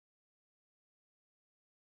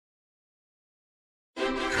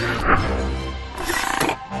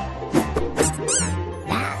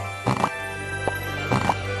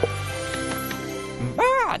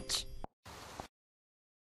But...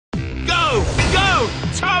 Go! Go!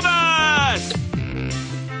 Thomas!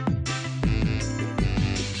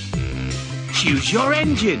 Choose your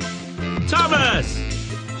engine. Thomas!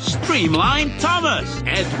 Streamline Thomas.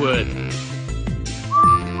 Edward.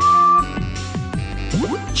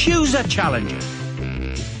 Choose a challenger.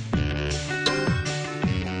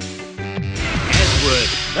 Edward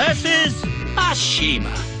versus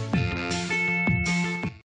Ashima.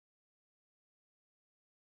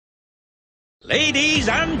 Ladies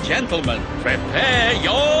and gentlemen, prepare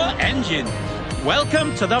your engines.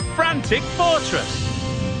 Welcome to the Frantic Fortress.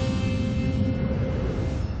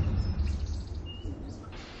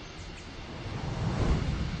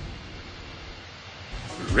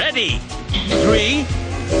 Ready? 3,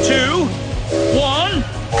 2, 1,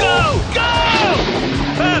 go! Go!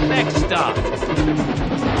 Perfect start.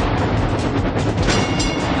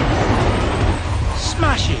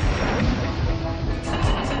 Smashing.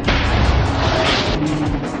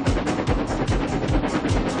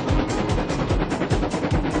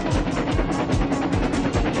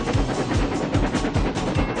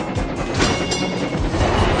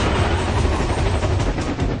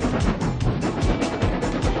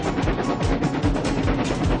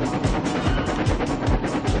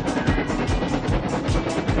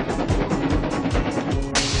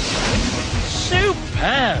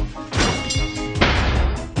 Superb!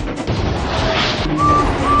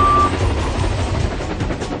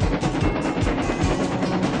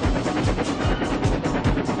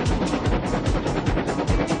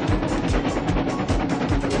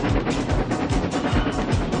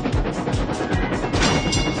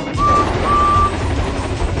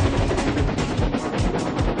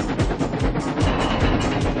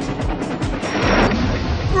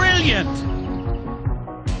 Brilliant!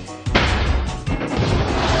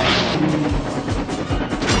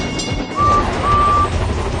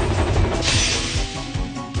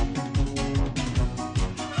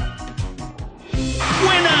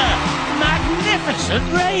 Magnificent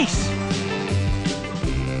race!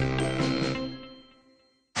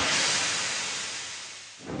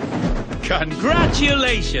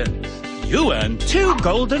 Congratulations! You earned 2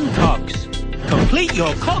 golden cogs. Complete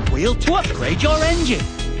your cogwheel to upgrade your engine.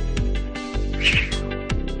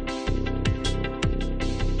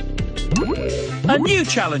 A new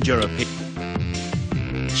challenger appears.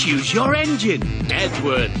 Choose your engine.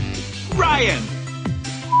 Edward. Ryan.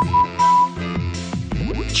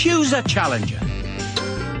 Choose a challenger.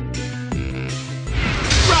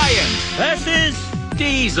 Ryan versus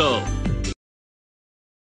Diesel.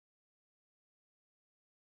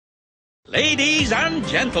 Ladies and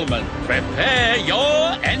gentlemen, prepare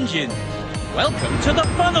your engines. Welcome to the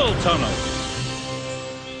Funnel Tunnel.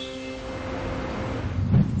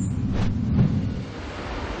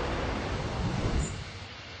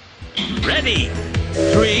 Ready?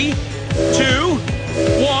 3, 2,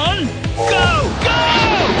 1, go! Go!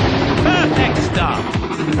 Perfect start.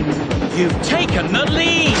 You've taken the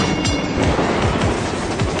lead.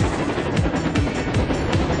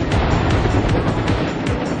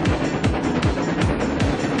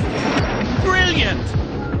 Brilliant.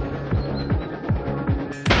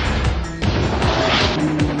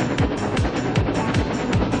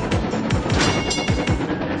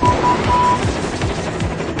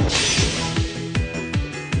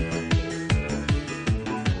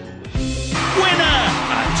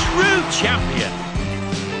 Champion.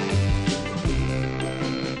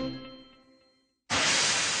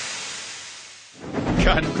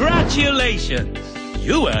 Congratulations!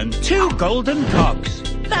 You earned 2 golden cogs.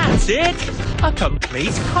 That's it! A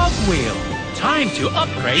complete cogwheel. Time to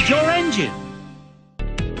upgrade your engine.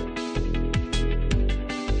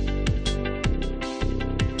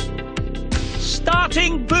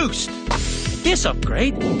 Starting boost. This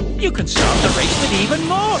upgrade, you can start the race with even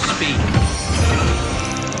more speed.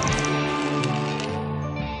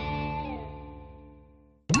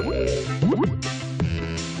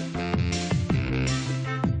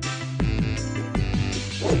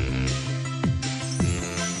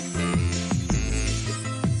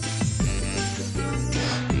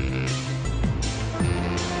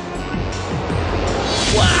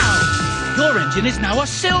 Wow! Your engine is now a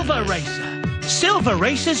silver racer. Silver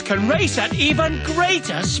racers can race at even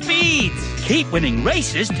greater speeds. Keep winning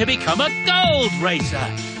races to become a gold racer.